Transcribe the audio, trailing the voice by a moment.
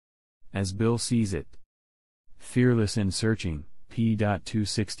as Bill sees it. Fearless and searching,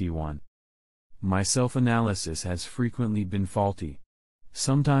 p.261. My self-analysis has frequently been faulty.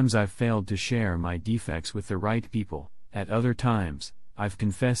 Sometimes I've failed to share my defects with the right people, at other times, I've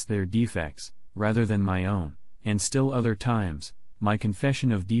confessed their defects, rather than my own, and still other times, my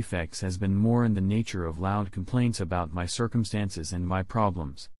confession of defects has been more in the nature of loud complaints about my circumstances and my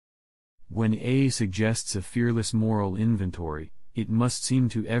problems. When A suggests a fearless moral inventory, it must seem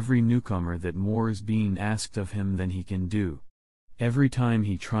to every newcomer that more is being asked of him than he can do. Every time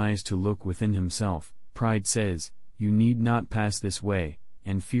he tries to look within himself, pride says, "You need not pass this way,"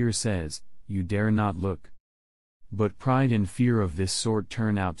 and fear says, "You dare not look." But pride and fear of this sort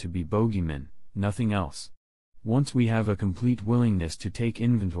turn out to be bogymen, nothing else. Once we have a complete willingness to take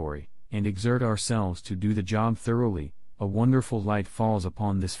inventory, and exert ourselves to do the job thoroughly, a wonderful light falls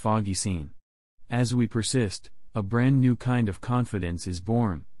upon this foggy scene. As we persist, a brand new kind of confidence is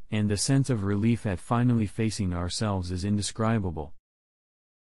born, and the sense of relief at finally facing ourselves is indescribable.